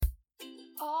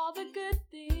all the good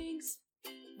things.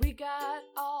 We got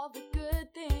all the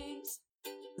good things.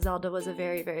 Zelda was a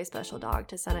very, very special dog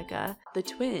to Seneca. The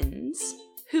twins.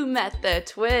 Who met the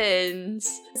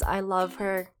twins? I love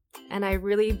her, and I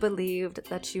really believed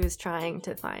that she was trying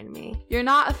to find me. You're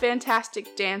not a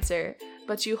fantastic dancer,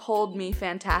 but you hold me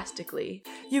fantastically.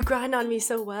 You grind on me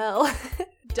so well.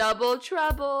 Double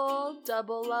trouble,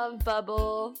 double love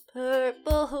bubble.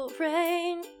 Purple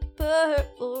rain,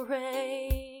 purple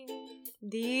rain.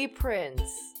 The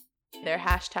prince. Their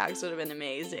hashtags would have been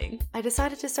amazing. I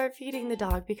decided to start feeding the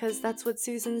dog because that's what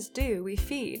Susans do. We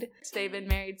feed. They've been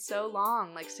married so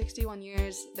long, like 61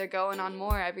 years. They're going on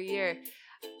more every year.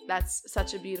 That's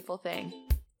such a beautiful thing.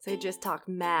 They just talk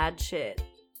mad shit.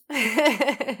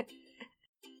 Hi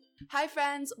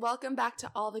friends, welcome back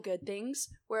to All the Good Things.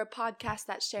 We're a podcast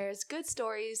that shares good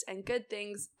stories and good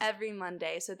things every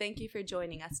Monday, so thank you for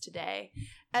joining us today.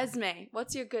 Esme,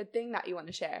 what's your good thing that you want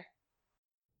to share?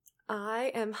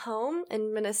 I am home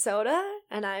in Minnesota,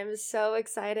 and I'm so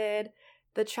excited.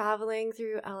 The traveling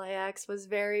through LAX was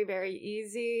very, very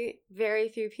easy, very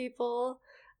few people,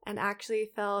 and actually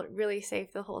felt really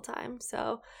safe the whole time.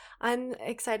 So I'm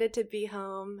excited to be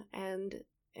home, and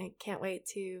I can't wait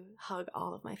to hug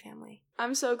all of my family.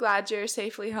 I'm so glad you're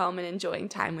safely home and enjoying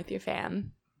time with your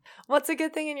fam. What's a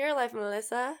good thing in your life,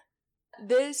 Melissa?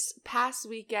 This past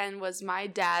weekend was my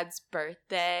dad's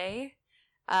birthday,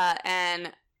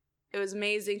 and it was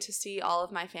amazing to see all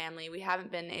of my family. We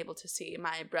haven't been able to see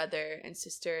my brother and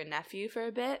sister and nephew for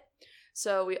a bit.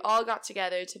 So we all got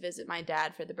together to visit my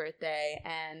dad for the birthday,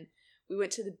 and we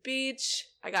went to the beach.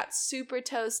 I got super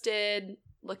toasted,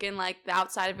 looking like the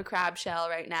outside of a crab shell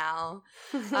right now.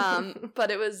 But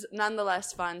it was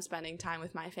nonetheless fun spending time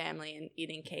with my family and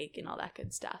eating cake and all that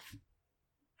good stuff.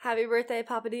 Happy birthday,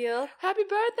 Papa Deal. Happy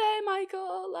birthday,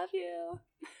 Michael. Love you.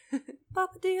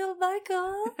 Papa Deal,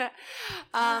 Michael.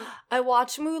 I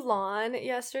watched Mulan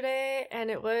yesterday, and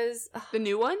it was... The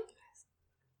new one?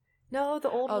 No,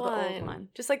 the old one. The old one.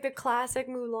 Just like the classic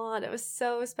Mulan. It was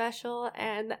so special.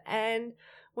 And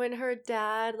when her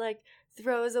dad,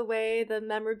 throws away the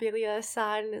memorabilia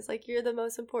aside and is like, you're the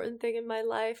most important thing in my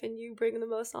life, and you bring the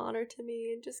most honor to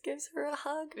me, and just gives her a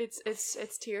hug.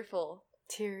 It's tearful.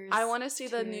 Tears. I want to see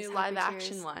the new live tears.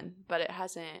 action one, but it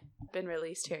hasn't been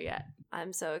released here yet.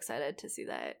 I'm so excited to see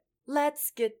that.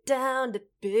 Let's get down to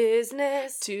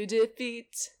business to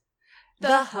defeat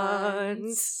the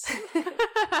Huns.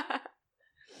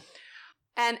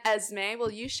 And Esme,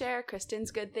 will you share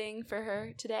Kristen's good thing for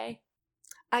her today?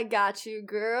 I got you,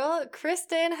 girl.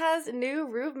 Kristen has new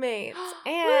roommates,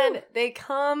 and they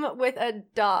come with a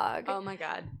dog. Oh my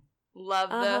god.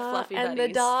 Love the fluffy buddies. And the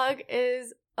dog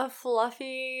is a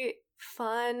fluffy,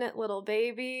 fun little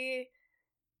baby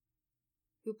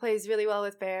who plays really well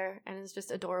with Bear and is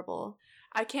just adorable.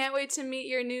 I can't wait to meet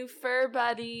your new fur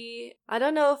buddy. I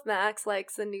don't know if Max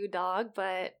likes the new dog,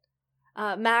 but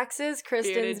Max is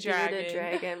Kristen's bearded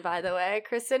dragon, by the way.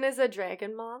 Kristen is a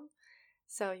dragon mom.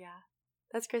 So yeah,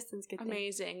 that's Kristen's good thing.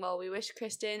 Amazing. Well, we wish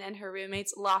Kristen and her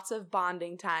roommates lots of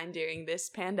bonding time during this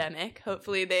pandemic.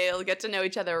 Hopefully they'll get to know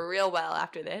each other real well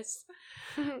after this.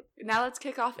 Now let's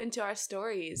kick off into our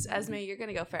stories. Esme, you're going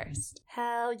to go first.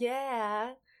 Hell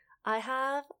yeah. I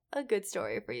have a good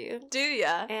story for you. Do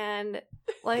ya? And,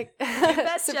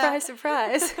 surprise,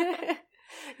 surprise.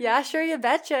 Yeah, sure, you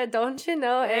betcha. Don't you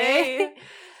know, hey. eh?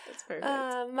 That's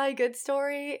perfect. My good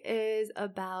story is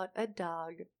about a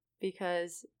dog,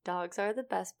 because dogs are the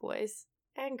best boys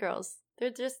and girls.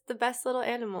 They're just the best little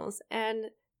animals,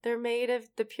 and they're made of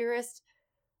the purest,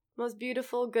 most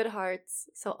beautiful, good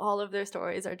hearts. So all of their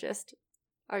stories are just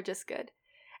good.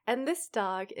 And this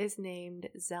dog is named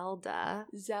Zelda.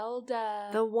 Zelda.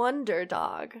 The Wonder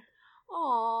Dog.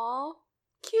 Aww.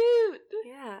 Cute.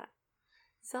 Yeah.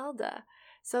 Zelda.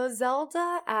 So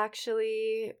Zelda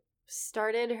actually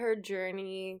started her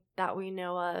journey that we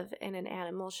know of in an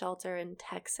animal shelter in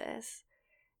Texas.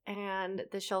 And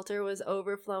the shelter was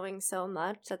overflowing so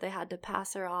much that they had to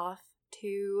pass her off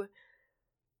to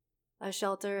a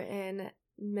shelter in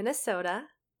Minnesota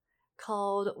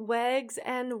called Wags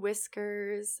and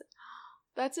Whiskers.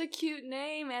 That's a cute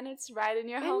name, and it's right in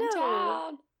your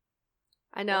hometown.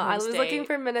 I know. I was looking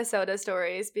for Minnesota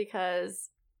stories because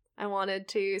I wanted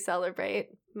to celebrate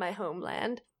my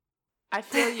homeland. I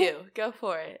feel you. Go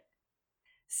for it.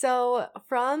 So,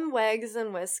 from Wags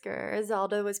and Whiskers,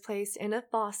 Zelda was placed in a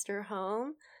foster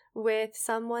home with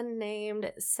someone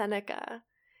named Seneca.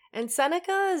 And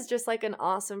Seneca is just an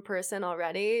awesome person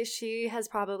already. She has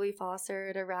probably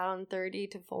fostered around 30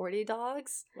 to 40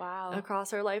 dogs. Wow.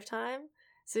 Across her lifetime.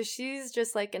 So she's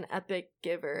just an epic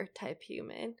giver type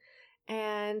human.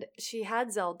 And she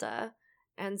had Zelda.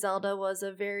 And Zelda was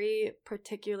a very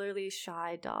particularly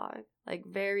shy dog. Like,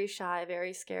 very shy,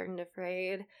 very scared and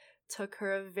afraid. Took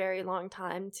her a very long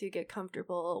time to get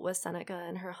comfortable with Seneca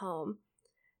in her home.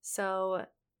 So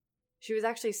she was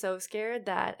actually so scared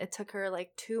that it took her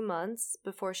like 2 months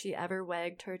before she ever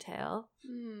wagged her tail.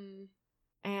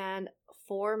 And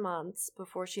 4 months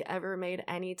before she ever made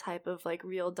any type of like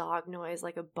real dog noise,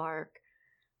 like a bark.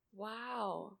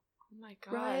 Wow. Oh my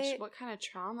gosh. Right? What kind of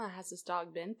trauma has this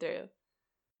dog been through?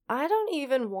 I don't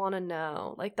even want to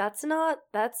know. Like, that's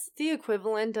the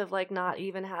equivalent of like not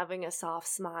even having a soft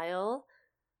smile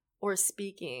or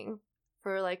speaking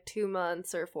for like 2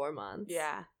 months or 4 months.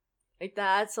 Yeah. Like,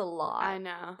 that's a lot. I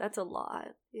know. That's a lot.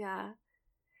 Yeah.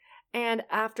 And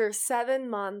after 7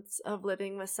 months of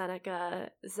living with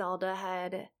Seneca, Zelda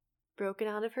had broken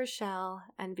out of her shell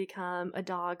and become a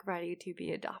dog ready to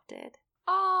be adopted.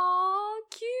 Aw,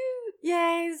 cute.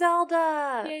 Yay,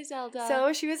 Zelda! Yay, Zelda.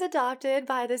 So she was adopted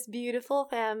by this beautiful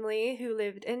family who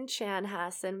lived in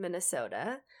Chanhassen,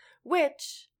 Minnesota,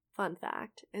 which, fun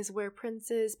fact, is where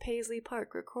Prince's Paisley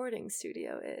Park recording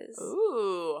studio is.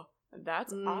 Ooh,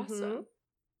 that's awesome.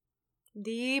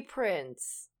 The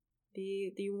Prince.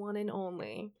 The one and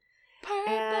only.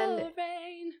 Purple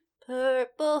rain.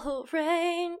 Purple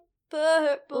rain.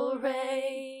 Purple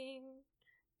rain.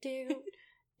 Do,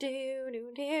 do,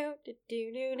 do, do,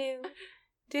 do, do,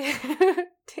 do,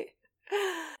 do.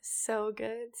 So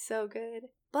good, so good.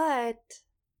 But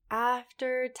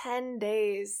after 10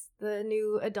 days, the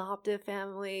new adoptive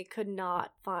family could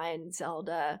not find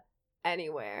Zelda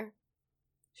anywhere.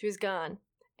 She was gone.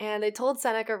 And they told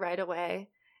Seneca right away.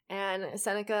 And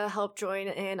Seneca helped join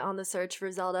in on the search for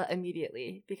Zelda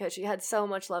immediately because she had so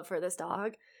much love for this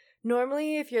dog.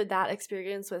 Normally, if you're that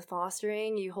experienced with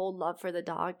fostering, you hold love for the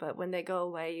dog, but when they go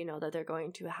away, you know that they're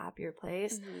going to a happier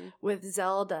place. Mm-hmm. With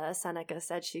Zelda, Seneca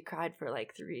said she cried for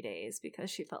like 3 days because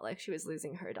she felt like she was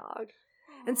losing her dog.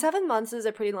 Aww. And 7 months is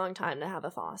a pretty long time to have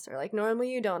a foster. Like,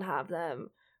 normally you don't have them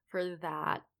for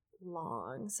that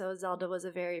long. So Zelda was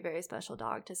a very, very special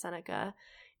dog to Seneca.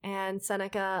 And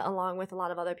Seneca, along with a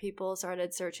lot of other people,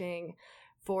 started searching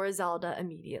for Zelda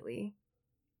immediately.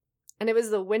 And it was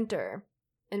the winter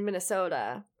in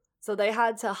Minnesota, so they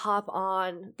had to hop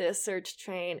on this search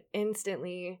train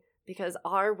instantly because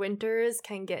our winters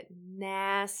can get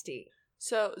nasty.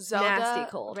 So Zelda nasty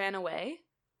cold. Ran away?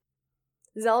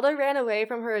 Zelda ran away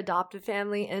from her adoptive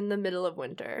family in the middle of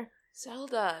winter.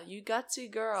 Zelda, you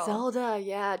gutsy girl. Zelda,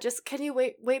 yeah. Just, can you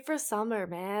wait for summer,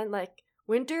 man? Like,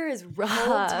 winter is rough.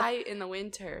 Hold tight in the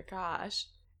winter, gosh.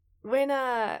 When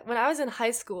I was in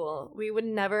high school, we would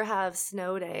never have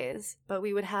snow days, but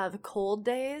we would have cold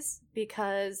days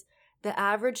because the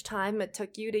average time it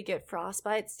took you to get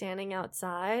frostbite standing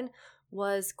outside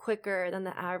was quicker than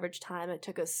the average time it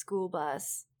took a school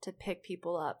bus to pick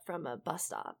people up from a bus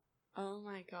stop. Oh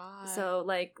my god. So,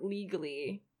 like,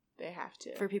 legally, they have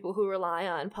to. For people who rely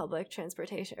on public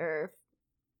transportation or,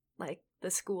 like, the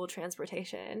school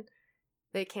transportation,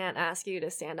 they can't ask you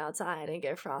to stand outside and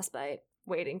get frostbite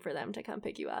waiting for them to come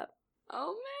pick you up.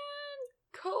 Oh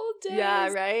man, cold days.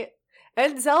 Yeah, right?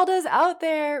 And Zelda's out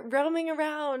there roaming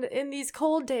around in these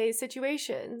cold day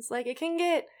situations. Like, it can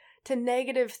get to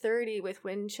 -30 with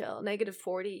wind chill,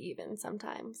 -40 even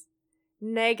sometimes.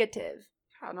 Negative.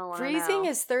 I don't want to Freezing know.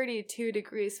 is 32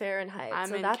 degrees Fahrenheit. I'm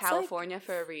so in that's California like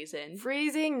for a reason.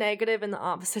 Freezing, negative in the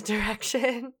opposite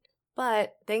direction.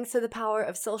 But thanks to the power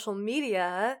of social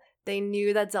media, they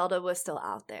knew that Zelda was still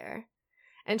out there.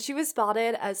 And she was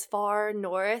spotted as far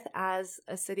north as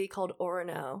a city called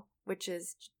Orono, which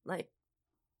is like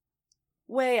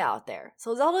way out there.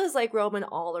 So Zelda is like roaming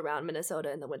all around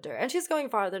Minnesota in the winter, and she's going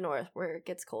farther north where it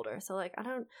gets colder. So like I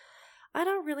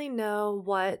don't really know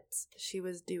what she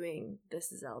was doing, this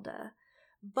Zelda.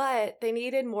 But they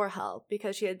needed more help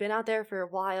because she had been out there for a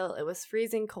while. It was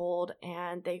freezing cold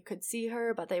and they could see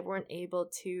her, but they weren't able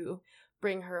to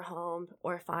bring her home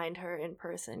or find her in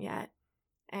person yet.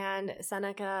 And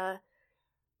Seneca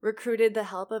recruited the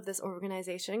help of this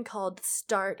organization called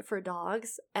Start for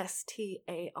Dogs,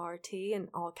 START, in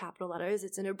all capital letters.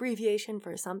 It's an abbreviation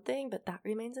for something, but that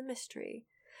remains a mystery.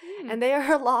 And they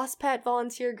are a lost pet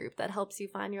volunteer group that helps you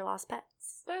find your lost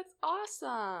pets. That's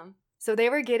awesome. So they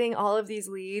were getting all of these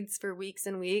leads for weeks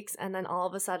and weeks, and then all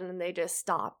of a sudden they just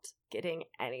stopped getting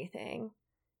anything.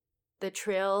 The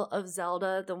trail of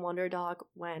Zelda, the wonder dog,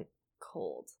 went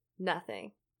cold.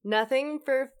 Nothing. Nothing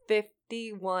for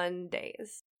 51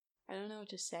 days. I don't know what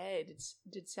to say.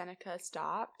 Did Seneca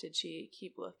stop? Did she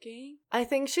keep looking? I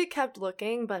think she kept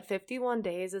looking, but 51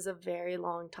 days is a very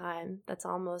long time. That's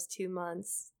almost 2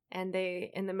 months. And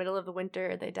in the middle of the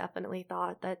winter, they definitely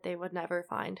thought that they would never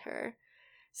find her.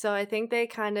 So I think they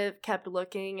kind of kept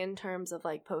looking in terms of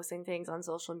like posting things on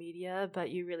social media, but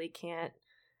you really can't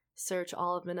search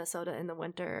all of Minnesota in the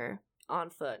winter on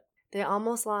foot. They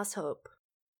almost lost hope.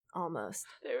 Almost.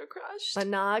 They were crushed. But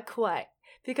not quite.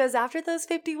 Because after those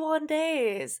 51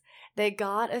 days, they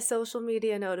got a social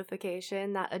media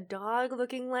notification that a dog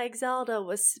looking like Zelda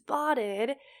was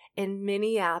spotted in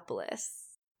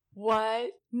Minneapolis.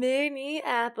 What?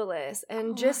 Minneapolis.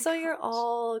 And just so you're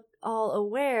all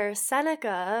aware,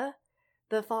 Seneca,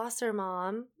 the foster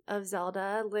mom of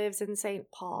Zelda, lives in St.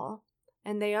 Paul.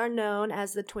 And they are known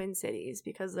as the Twin Cities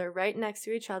because they're right next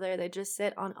to each other. They just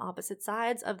sit on opposite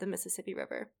sides of the Mississippi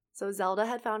River. So Zelda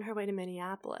had found her way to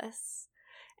Minneapolis.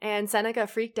 And Seneca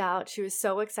freaked out. She was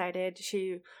so excited.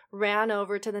 She ran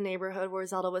over to the neighborhood where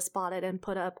Zelda was spotted and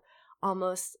put up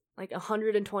almost like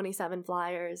 127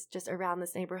 flyers just around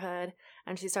this neighborhood.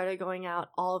 And she started going out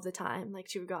all of the time. Like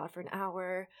she would go out for an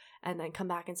hour and then come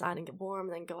back inside and get warm,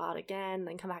 and then go out again, and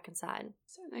then come back inside.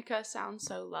 Seneca sounds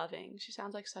so loving. She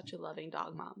sounds like such a loving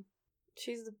dog mom.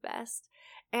 She's the best.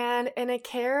 And in a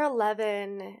KARE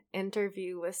 11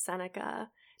 interview with Seneca,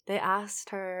 they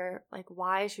asked her like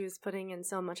why she was putting in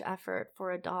so much effort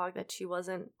for a dog that she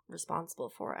wasn't responsible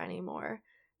for anymore.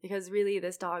 Because really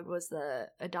this dog was the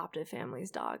adoptive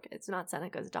family's dog. It's not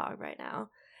Seneca's dog right now.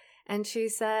 And she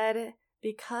said,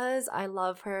 because I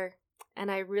love her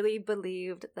and I really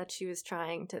believed that she was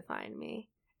trying to find me.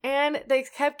 And they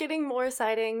kept getting more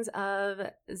sightings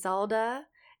of Zelda.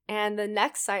 And the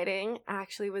next sighting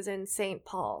actually was in St.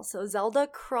 Paul. So Zelda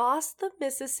crossed the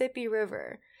Mississippi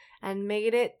River and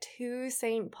made it to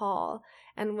St. Paul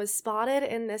and was spotted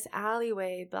in this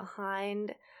alleyway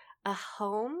behind a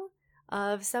home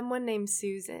of someone named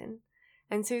Susan.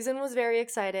 And Susan was very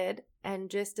excited and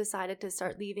just decided to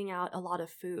start leaving out a lot of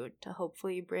food to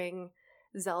hopefully bring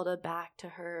Zelda back to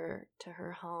her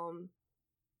home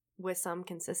with some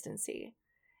consistency.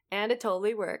 And it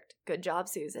totally worked. Good job,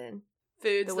 Susan.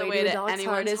 Food's the way to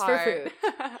anyone's heart. For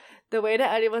food. The way to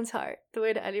anyone's heart. The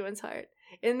way to anyone's heart.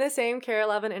 In the same KARE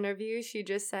 11 interview, she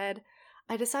just said,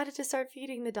 I decided to start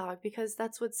feeding the dog because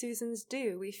that's what Susans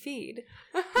do. We feed.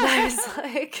 And I was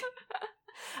like,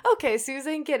 okay,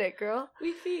 Susan, get it, girl.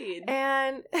 We feed.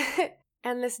 And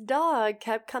this dog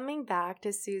kept coming back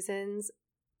to Susan's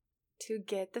to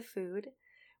get the food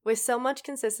with so much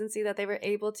consistency that they were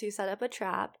able to set up a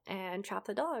trap and trap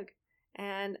the dog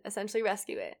and essentially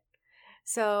rescue it.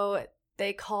 So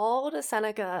they called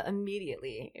Seneca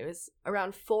immediately. It was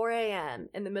around 4 a.m.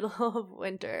 in the middle of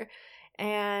winter.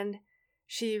 And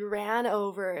she ran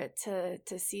over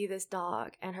to see this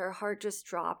dog. And her heart just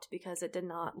dropped because it did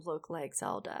not look like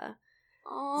Zelda.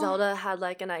 Aww. Zelda had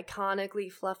like an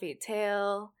iconically fluffy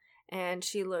tail. And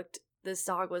this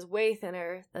dog was way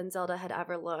thinner than Zelda had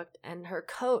ever looked. And her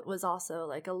coat was also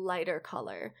like a lighter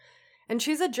color. And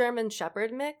she's a German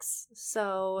Shepherd mix,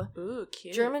 so ooh,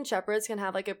 cute. German Shepherds can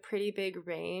have like a pretty big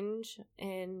range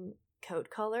in coat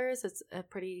colors. It's a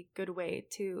pretty good way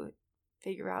to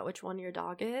figure out which one your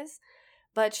dog is.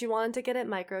 But she wanted to get it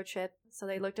microchipped, so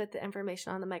they looked at the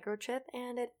information on the microchip,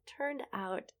 and it turned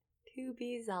out to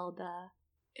be Zelda.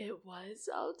 It was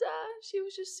Zelda? She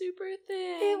was just super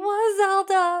thin. It was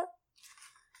Zelda!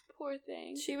 Poor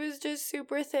thing. She was just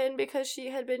super thin because she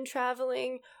had been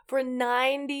traveling for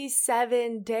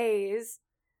 97 days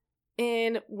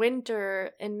in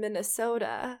winter in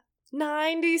Minnesota.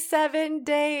 97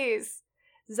 days!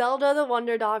 Zelda the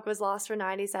Wonder Dog was lost for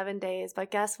 97 days,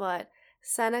 but guess what?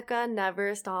 Seneca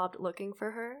never stopped looking for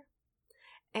her.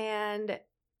 And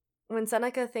when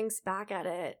Seneca thinks back at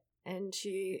it and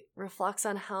she reflects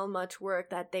on how much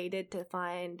work that they did to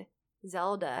find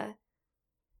Zelda,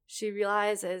 she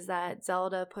realizes that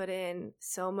Zelda put in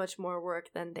so much more work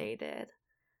than they did.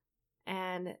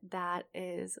 And that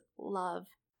is love.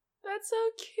 That's so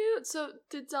cute. So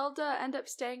did Zelda end up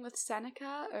staying with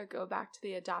Seneca or go back to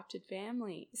the adopted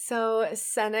family? So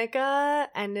Seneca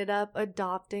ended up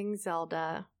adopting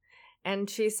Zelda. And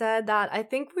she said that, I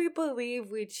think we believe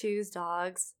we choose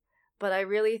dogs, but I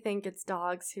really think it's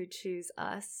dogs who choose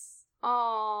us.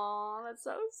 Aww, that's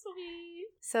so sweet.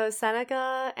 So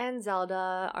Seneca and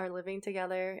Zelda are living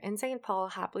together in St. Paul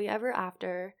happily ever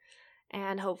after.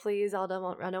 And hopefully Zelda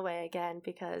won't run away again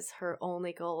because her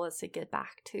only goal is to get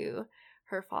back to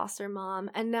her foster mom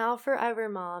and now forever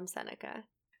mom, Seneca.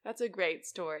 That's a great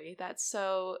story. That's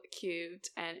so cute.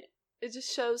 And it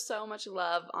just shows so much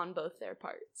love on both their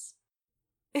parts.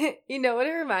 You know what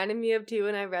it reminded me of too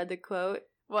when I read the quote?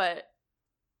 What?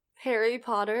 Harry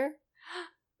Potter.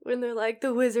 When they're like,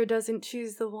 the wizard doesn't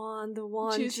choose the wand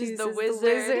chooses the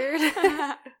wizard.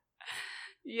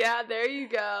 Yeah, there you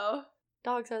go.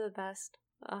 Dogs are the best.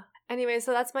 Anyway,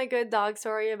 so that's my good dog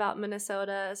story about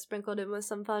Minnesota, sprinkled in with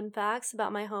some fun facts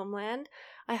about my homeland.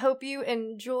 I hope you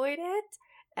enjoyed it.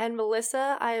 And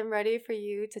Melissa, I am ready for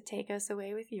you to take us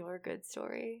away with your good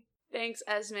story. Thanks,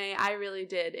 Esme. I really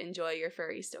did enjoy your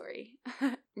furry story.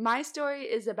 My story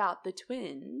is about the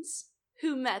twins.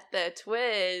 Who met the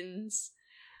twins?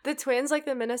 The Twins, like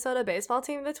the Minnesota baseball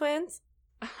team, the Twins?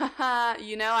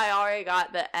 You know, I already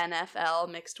got the NFL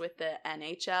mixed with the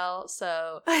NHL,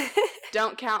 so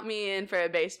don't count me in for a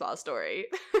baseball story.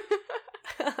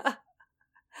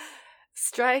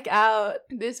 Strike out.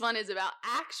 This one is about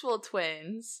actual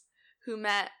twins who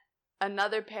met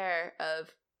another pair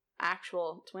of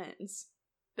actual twins.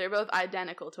 They're both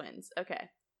identical twins. Okay,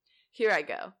 here I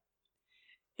go.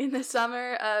 In the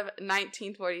summer of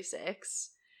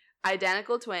 1946,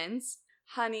 identical twins,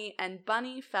 Honey and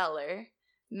Bunny Feller,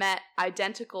 met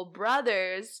identical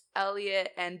brothers, Elliot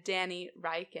and Danny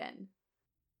Riken.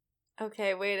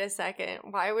 Okay, wait a second.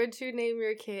 Why would you name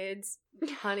your kids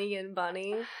Honey and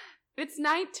Bunny? It's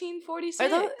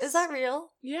 1946. Is that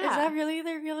real? Yeah. Is that really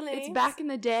their real names? It's back in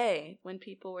the day when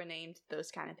people were named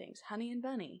those kind of things. Honey and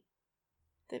Bunny.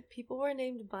 That people were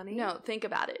named Bunny? No, think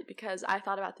about it, because I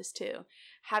thought about this too.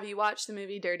 Have you watched the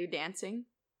movie Dirty Dancing?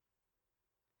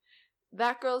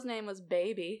 That girl's name was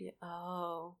Baby.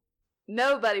 Oh.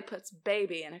 Nobody puts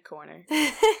Baby in a corner.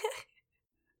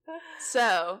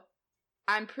 So,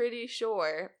 I'm pretty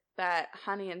sure that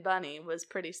Honey and Bunny was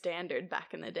pretty standard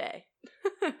back in the day.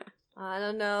 I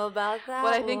don't know about that.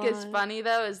 What I think is funny,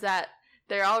 though, is that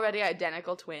they're already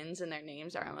identical twins and their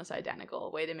names are almost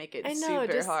identical. Way to make it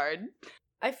super hard.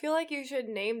 I feel like you should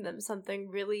name them something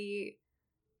really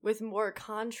with more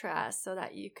contrast so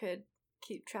that you could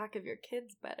keep track of your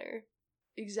kids better.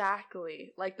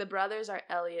 Exactly. Like the brothers are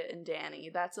Elliot and Danny.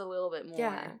 That's a little bit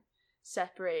more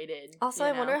separated. Also,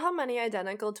 I wonder how many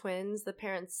identical twins the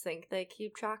parents think they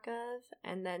keep track of,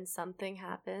 and then something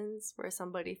happens where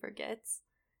somebody forgets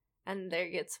and they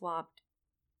get swapped,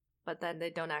 but then they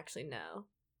don't actually know.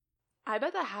 I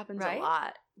bet that happens a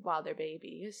lot while they're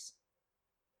babies.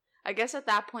 I guess at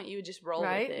that point you would just roll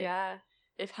with it. Yeah.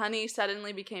 If Honey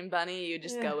suddenly became Bunny, you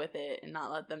just go with it and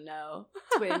not let them know.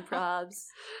 Twin probs.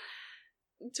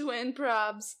 Twin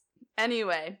probs.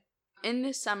 Anyway, in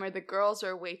this summer, the girls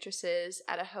were waitresses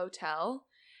at a hotel,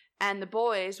 and the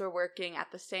boys were working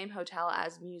at the same hotel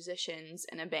as musicians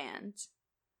in a band.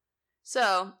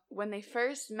 So, when they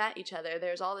first met each other,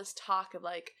 there's all this talk of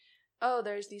like, oh,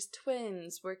 there's these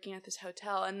twins working at this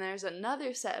hotel, and there's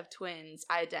another set of twins,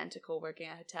 identical, working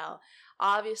at a hotel.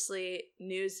 Obviously,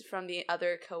 news from the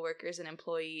other coworkers and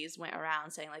employees went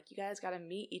around saying, like, you guys gotta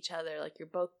meet each other, like, you're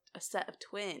both a set of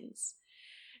twins.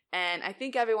 And I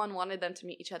think everyone wanted them to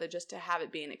meet each other just to have it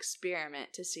be an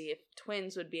experiment to see if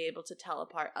twins would be able to tell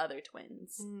apart other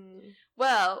twins.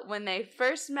 Well, when they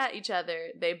first met each other,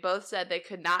 they both said they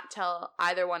could not tell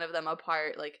either one of them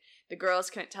apart. Like, the girls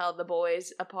couldn't tell the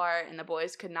boys apart, and the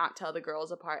boys could not tell the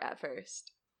girls apart at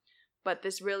first. But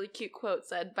this really cute quote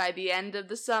said, by the end of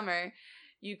the summer,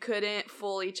 you couldn't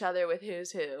fool each other with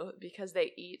who's who, because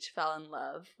they each fell in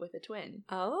love with a twin.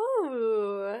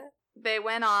 Oh. They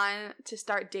went on to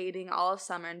start dating all of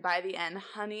summer, and by the end,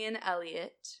 Honey and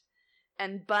Elliot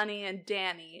and Bunny and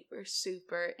Danny were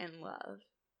super in love.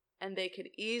 And they could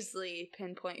easily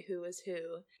pinpoint who was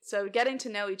who. So getting to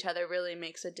know each other really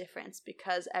makes a difference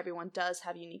because everyone does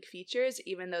have unique features,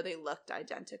 even though they looked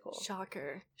identical.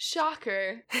 Shocker.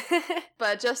 Shocker.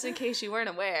 But just in case you weren't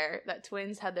aware that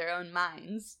twins had their own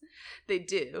minds, they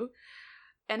do.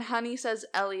 And Honey says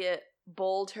Elliot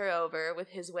bowled her over with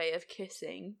his way of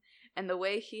kissing and the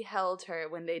way he held her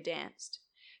when they danced.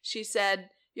 She said,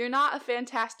 "You're not a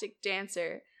fantastic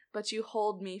dancer, but you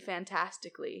hold me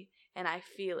fantastically, and I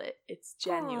feel it. It's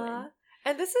genuine." Aww.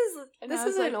 And this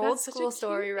is an old school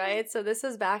story, right? So this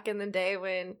is back in the day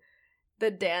when the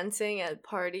dancing at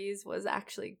parties was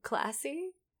actually classy.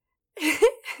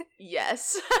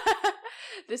 Yes.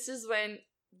 This is when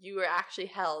you were actually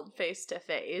held face to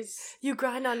face. You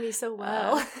grind on me so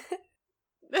well.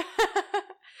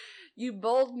 You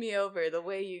bowled me over the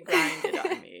way you grinded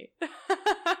on me.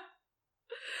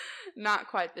 Not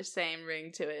quite the same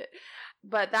ring to it.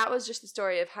 But that was just the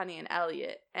story of Honey and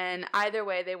Elliot. And either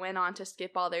way, they went on to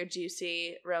skip all their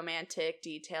juicy, romantic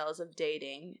details of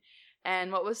dating.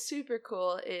 And what was super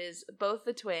cool is both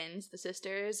the twins, the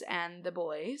sisters and the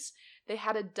boys, they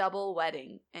had a double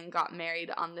wedding and got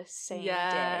married on the same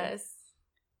day.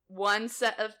 One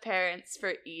set of parents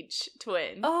for each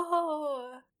twin.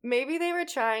 Oh, maybe they were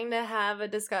trying to have a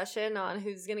discussion on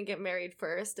who's going to get married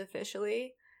first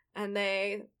officially. And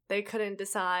they couldn't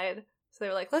decide. So they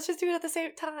were like, let's just do it at the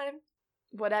same time.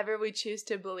 whatever we choose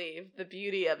to believe, the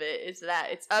beauty of it is that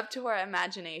it's up to our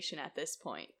imagination at this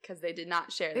point, because they did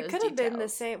not share those It could have details. been the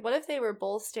same. What if they were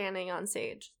both standing on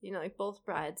stage, like both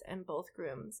brides and both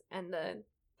grooms, and the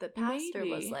pastor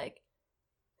was Maybe. like,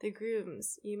 "The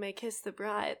grooms, you may kiss the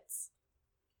brides."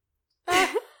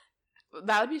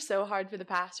 That would be so hard for the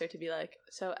pastor to be like,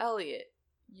 so Elliot,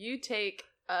 you take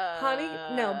Honey?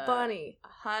 No, Bunny.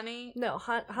 Honey? No,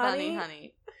 Bunny,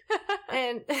 honey.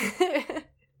 And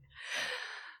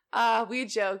we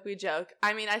joke.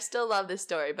 I mean, I still love this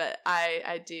story, but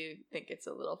I do think it's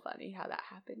a little funny how that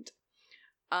happened.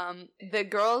 The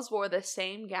girls wore the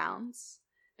same gowns.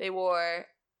 They wore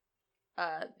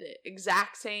the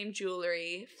exact same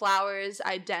jewelry, flowers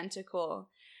identical,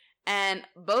 and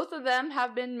both of them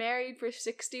have been married for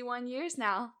 61 years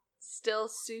now, still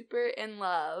super in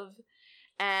love,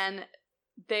 and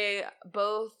they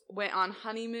both went on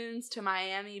honeymoons to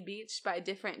Miami Beach by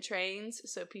different trains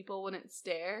so people wouldn't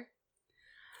stare.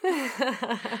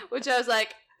 Which I was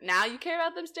like, now you care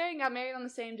about them staring? Got married on the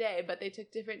same day, but they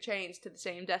took different trains to the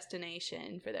same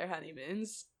destination for their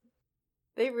honeymoons.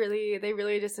 They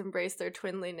really just embraced their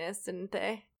twinliness, didn't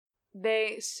they?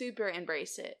 They super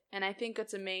embrace it. And I think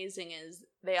what's amazing is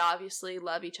they obviously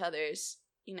love each other's,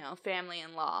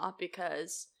 family-in-law,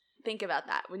 because think about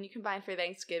that. When you combine for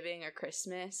Thanksgiving or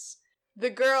Christmas, the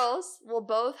girls will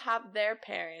both have their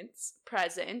parents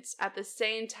present at the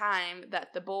same time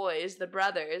that the boys, the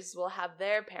brothers, will have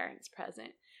their parents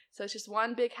present. So it's just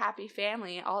one big happy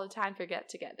family all the time for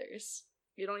get-togethers.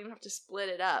 You don't even have to split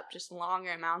it up, just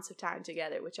longer amounts of time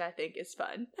together, which I think is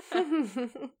fun.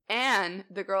 And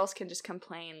the girls can just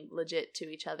complain legit to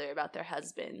each other about their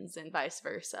husbands and vice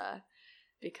versa,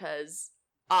 because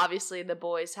obviously the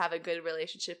boys have a good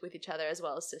relationship with each other as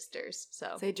well as sisters.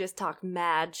 So they just talk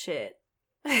mad shit.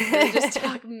 They just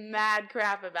talk mad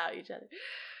crap about each other.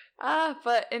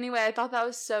 But anyway, I thought that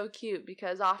was so cute,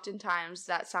 because oftentimes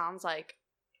that sounds like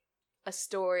a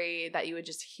story that you would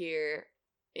just hear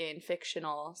in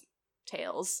fictional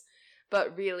tales,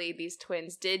 but really these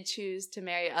twins did choose to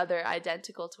marry other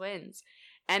identical twins,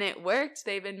 and it worked.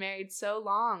 They've been married so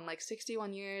long, like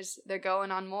 61 years. They're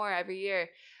going on more every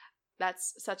year.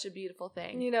 That's such a beautiful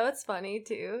thing. It's funny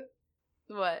too.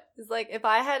 What? It's like, if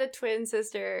I had a twin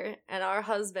sister and our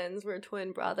husbands were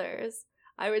twin brothers,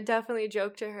 I would definitely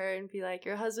joke to her and be like,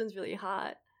 your husband's really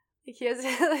hot. Like, he has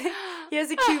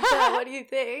a cute butt. What do you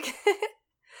think?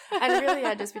 And really,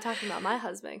 I'd just be talking about my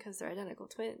husband, because they're identical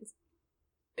twins.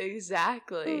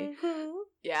 Exactly. Mm-hmm.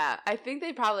 Yeah, I think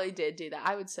they probably did do that.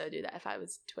 I would so do that if I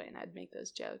was a twin. I'd make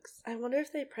those jokes. I wonder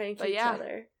if they prank each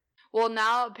other. Well,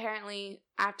 now apparently,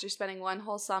 after spending one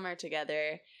whole summer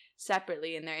together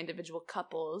separately in their individual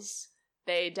couples,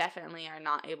 they definitely are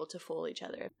not able to fool each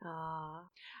other.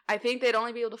 I think they'd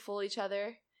only be able to fool each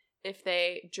other if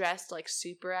they dressed like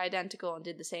super identical and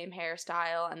did the same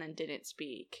hairstyle and then didn't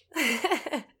speak.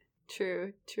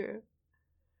 True.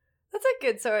 That's a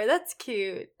good story. That's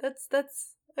cute. That's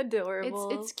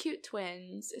adorable. It's cute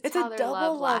twins. It's how a their double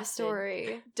love lasted.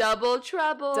 story. Double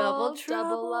trouble. Double trouble.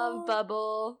 Double love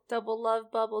bubble. Double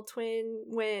love bubble twin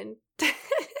win.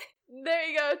 There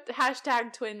you go.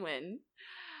 Hashtag twin win.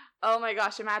 Oh my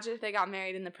gosh, imagine if they got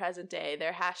married in the present day.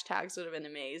 Their hashtags would have been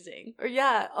amazing. Or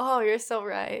yeah. Oh, you're so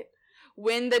right.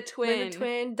 Win the twin. Win the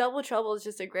twin. Double trouble is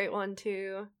just a great one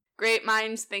too. Great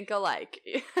minds think alike.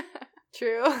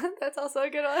 True. That's also a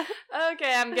good one.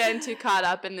 Okay, I'm getting too caught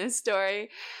up in this story.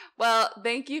 Well,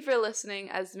 thank you for listening,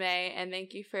 Esme, and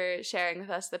thank you for sharing with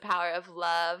us the power of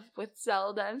love with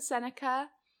Zelda and Seneca.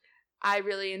 I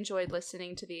really enjoyed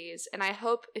listening to these, and I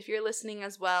hope if you're listening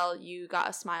as well, you got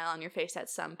a smile on your face at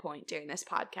some point during this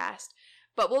podcast.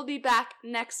 But we'll be back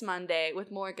next Monday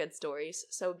with more good stories,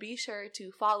 so be sure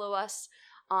to follow us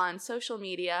on social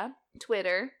media,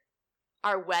 Twitter,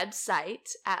 our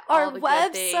website at All the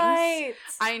Good Things.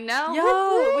 I know.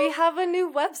 Yo, we have a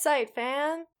new website,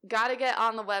 fam. Gotta get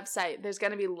on the website. There's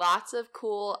gonna be lots of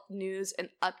cool news and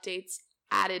updates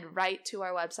added right to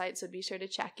our website, so be sure to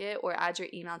check it or add your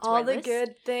email to our list.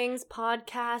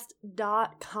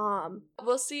 allthegoodthingspodcast.com.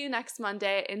 We'll see you next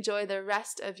Monday. Enjoy the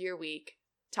rest of your week.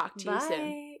 Talk to you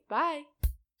soon. Bye.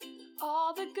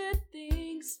 All the good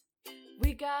things.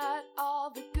 We got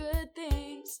all the good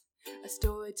things. A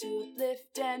story to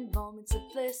uplift and moments of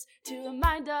bliss, to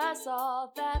remind us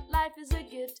all that life is a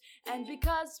gift, and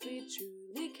because we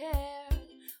truly care,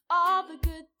 all the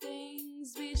good things.